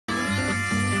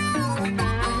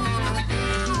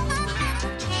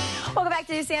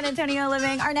to San Antonio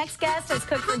Living. Our next guest has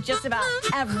cooked for just about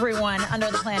everyone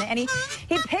under the planet, and he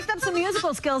picked up some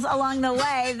musical skills along the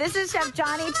way. This is Chef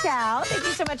Johnny Ciao. Thank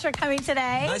you so much for coming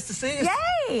today. Nice to see you.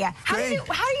 Yay! How do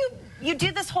you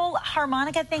do this whole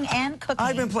harmonica thing and cooking?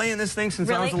 I've been playing this thing since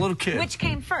I was a little kid. Which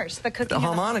came first, the cooking? The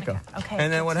harmonica. Okay.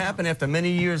 And then what happened after many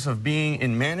years of being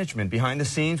in management behind the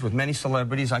scenes with many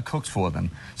celebrities, I cooked for them.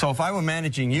 So if I were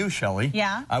managing you, Shelley,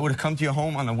 I would have come to your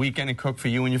home on the weekend and cooked for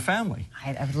you and your family.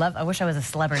 I wish I was a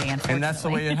celebrity, unfortunately. And that's the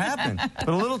way it happened. But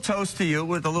a little toast to you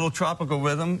with a little tropical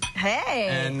rhythm. Hey.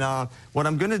 And what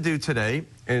I'm going to do today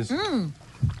is...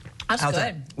 That's good.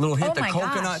 A little hint of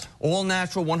coconut, all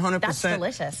natural, 100%. That's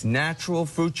delicious. Natural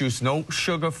fruit juice, no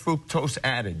sugar, fructose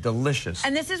added. Delicious.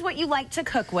 And this is what you like to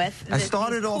cook with. I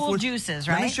started off with juices,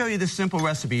 right? Let me show you this simple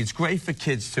recipe. It's great for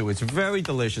kids too. It's very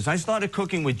delicious. I started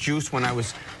cooking with juice when I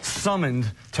was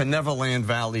summoned to Neverland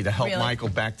Valley to help Michael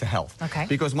back to health. Okay.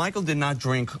 Because Michael did not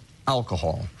drink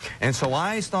alcohol. And so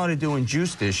I started doing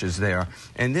juice dishes there.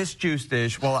 And this juice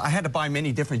dish, well, I had to buy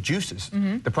many different juices.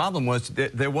 The problem was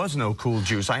there was no cool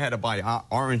juice. I had to buy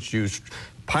orange juice,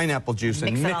 pineapple juice,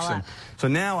 and mix them. So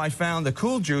now I found the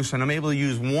cool juice, and I'm able to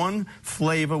use one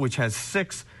flavor, which has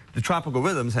the Tropical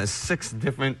Rhythms has 6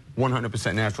 different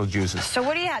 100% natural juices. So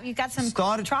what do you have? You've got some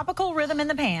Tropical Rhythm in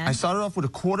the pan. I started off with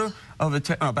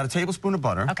about a tablespoon of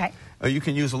butter. Okay. You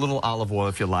can use a little olive oil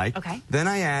if you like. Okay. Then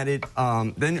I added,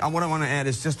 what I want to add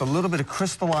is just a little bit of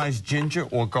crystallized ginger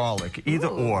or garlic, either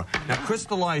or. Now,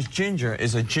 crystallized ginger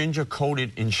is a ginger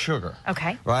coated in sugar.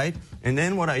 Okay. Right? And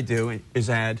then what I do is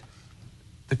add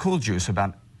the cool juice,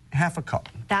 about half a cup.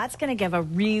 That's going to give a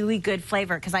really good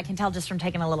flavor, because I can tell just from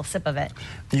taking a little sip of it.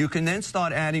 You can then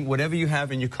start adding whatever you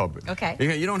have in your cupboard. Okay.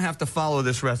 You don't have to follow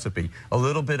this recipe. A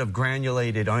little bit of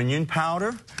granulated onion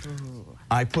powder. Ooh.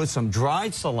 I put some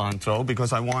dried cilantro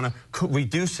because I want to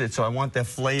reduce it, so I want that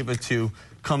flavor to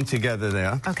come together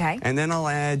there. Okay. And then I'll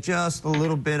add just a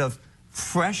little bit of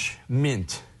fresh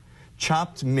mint.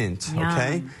 Chopped mint,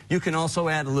 okay? You can also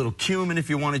add a little cumin if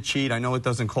you want to cheat. I know it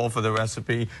doesn't call for the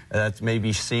recipe that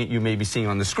you may be seeing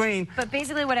on the screen. But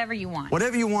basically whatever you want.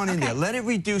 Whatever you want in there. Let it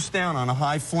reduce down on a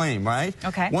high flame, right?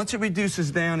 Okay. Once it reduces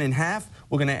down in half,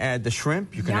 we're going to add the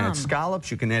shrimp. You can add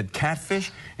scallops. You can add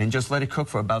catfish. And just let it cook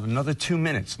for about another 2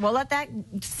 minutes. We'll let that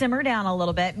simmer down a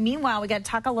little bit. Meanwhile, we got to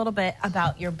talk a little bit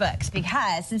about your books,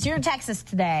 because since you're in Texas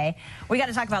today, we got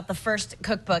to talk about the first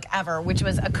cookbook ever, which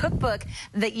was a cookbook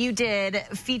that you did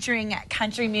featuring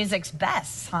country music's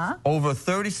best, huh? Over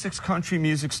 36 country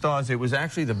music stars. It was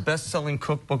actually the best-selling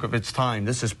cookbook of its time.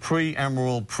 This is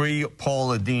pre-Emerald,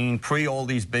 pre-Paula Deen, pre all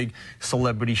these big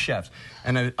celebrity chefs.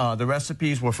 And the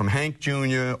recipes were from Hank Jr.,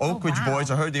 Oak Ridge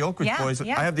Boys. I heard the Oak Ridge Boys.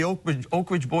 I have the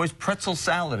Oak Ridge Boys pretzel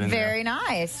salad in there. Very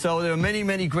nice. So there are many,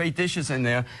 many great dishes in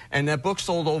there. And that book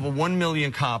sold over 1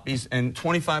 million copies, and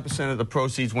 25% of the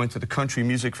proceeds went to the Country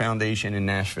Music Foundation in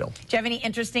Nashville. Do you have any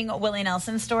interesting Willie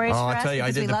Nelson stories for us? I'll tell you, I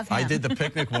did the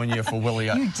picnic one year for Willie.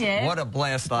 You did? What a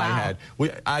blast I had.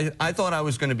 I thought I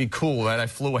was going to be cool, right? I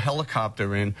flew a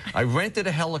helicopter in. I rented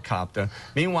a helicopter.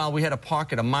 Meanwhile, we had to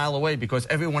park it a mile away because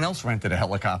everyone else rented a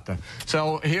helicopter.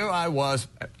 So here I was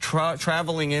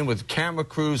traveling in with camera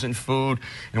crews and food.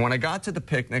 And when I got to the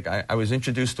picnic, I was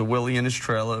introduced to Willie in his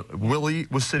trailer. Willie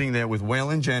was sitting there with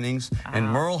Waylon Jennings and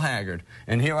Merle Haggard.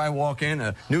 And here I walk in,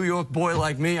 a New York boy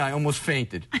like me, I almost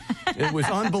fainted. It was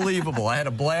unbelievable. I had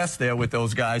a blast there with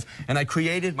those guys. And I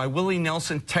created my Willie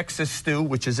Nelson Texas stew,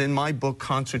 which is in my book,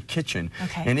 Concert Kitchen.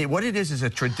 Okay. And what it is a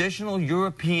traditional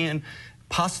European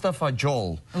pasta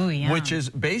fagioli, which is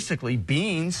basically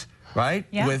beans, right,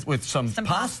 with some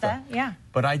pasta. Yeah.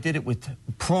 But I did it with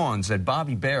prawns that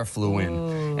Bobby Bear flew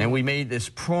in. And we made this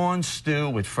prawn stew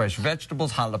with fresh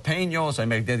vegetables, jalapenos.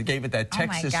 They gave it that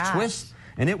Texas twist.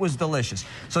 And it was delicious.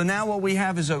 So now what we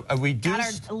have is a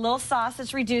reduced... Got our little sauce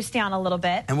that's reduced down a little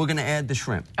bit. And we're going to add the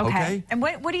shrimp, okay? And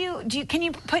what do you can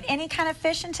you put any kind of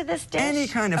fish into this dish? Any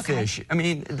kind of fish. I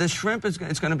mean, the shrimp, it's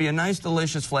going to be a nice,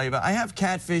 delicious flavor. I have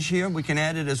catfish here. We can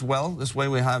add it as well. This way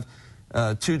we have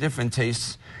 2 different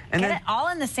tastes. And Get it all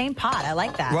in the same pot. I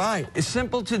like that. Right. It's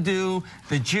simple to do.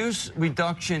 The juice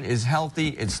reduction is healthy.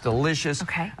 It's delicious.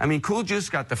 Okay. I mean, Cool Juice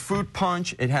got the fruit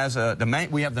punch. It has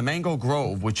we have the Mango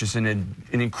Grove, which is an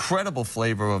incredible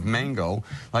flavor of mango.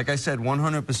 Like I said,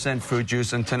 100% fruit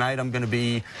juice. And tonight I'm going to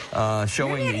be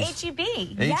showing these. HEB.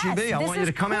 HEB. I want you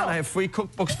to come out. I have free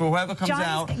cookbooks for whoever comes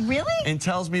out Really? and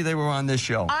tells me they were on this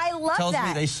show. I love tells that.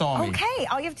 me they saw me. Okay,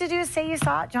 all you have to do is say you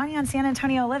saw Johnny on San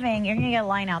Antonio Living. You're going to get a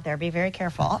line out there. Be very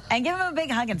careful. And give him a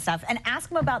big hug and stuff. And ask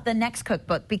him about the next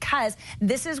cookbook, because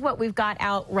this is what we've got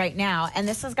out right now. And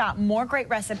this has got more great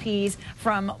recipes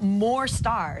from more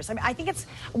stars. I mean, I think it's,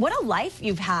 what a life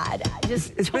you've had.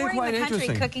 Just it's touring been quite the country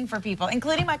interesting. cooking for people,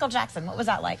 including Michael Jackson. What was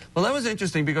that like? Well, that was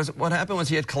interesting because what happened was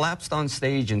he had collapsed on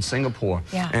stage in Singapore.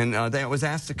 Yeah. And I was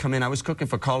asked to come in. I was cooking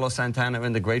for Carlos Santana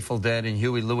and the Grateful Dead and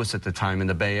Huey Lewis at the time in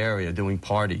the Bay Area doing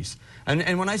parties.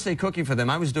 And when I say cooking for them,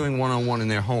 I was doing one-on-one in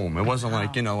their home. It wasn't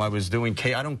like, you know, I was doing,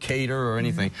 I don't cater or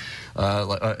anything,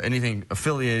 anything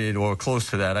affiliated or close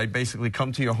to that. I basically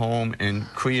come to your home and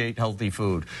create healthy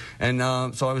food. And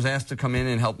so I was asked to come in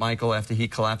and help Michael after he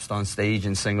collapsed on stage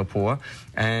in Singapore.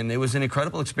 And it was an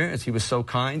incredible experience. He was so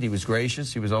kind. He was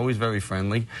gracious. He was always very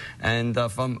friendly. And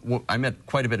I met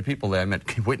quite a bit of people there. I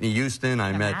met Whitney Houston.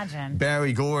 I met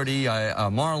Barry Gordy,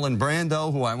 Marlon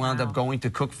Brando, who I wound up going to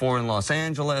cook for in Los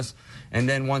Angeles. And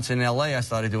then once in L.A., I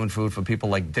started doing food for people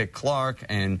like Dick Clark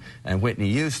and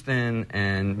Whitney Houston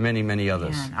and many, many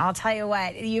others. Man, I'll tell you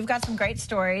what, you've got some great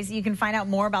stories. You can find out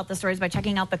more about the stories by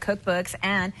checking out the cookbooks.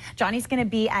 And Johnny's going to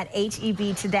be at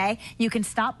HEB today. You can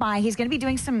stop by. He's going to be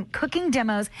doing some cooking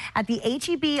demos at the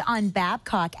HEB on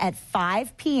Babcock at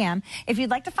 5 p.m. If you'd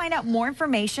like to find out more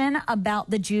information about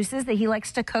the juices that he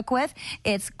likes to cook with,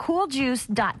 it's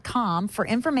cooljuice.com for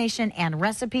information and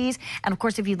recipes. And, of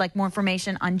course, if you'd like more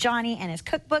information on Johnny and his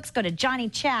cookbooks, go to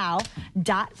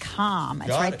johnnychow.com. It's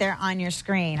right there on your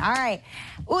screen. All right.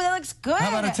 Oh, that looks good. How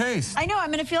about a taste? I know.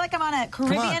 I'm going to feel like I'm on a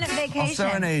Caribbean vacation.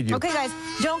 I'll serenade you. Okay, guys,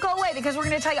 don't go away because we're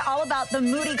going to tell you all about the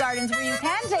Moody Gardens where you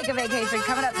can take a vacation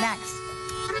coming up next.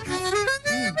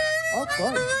 Oh,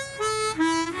 good.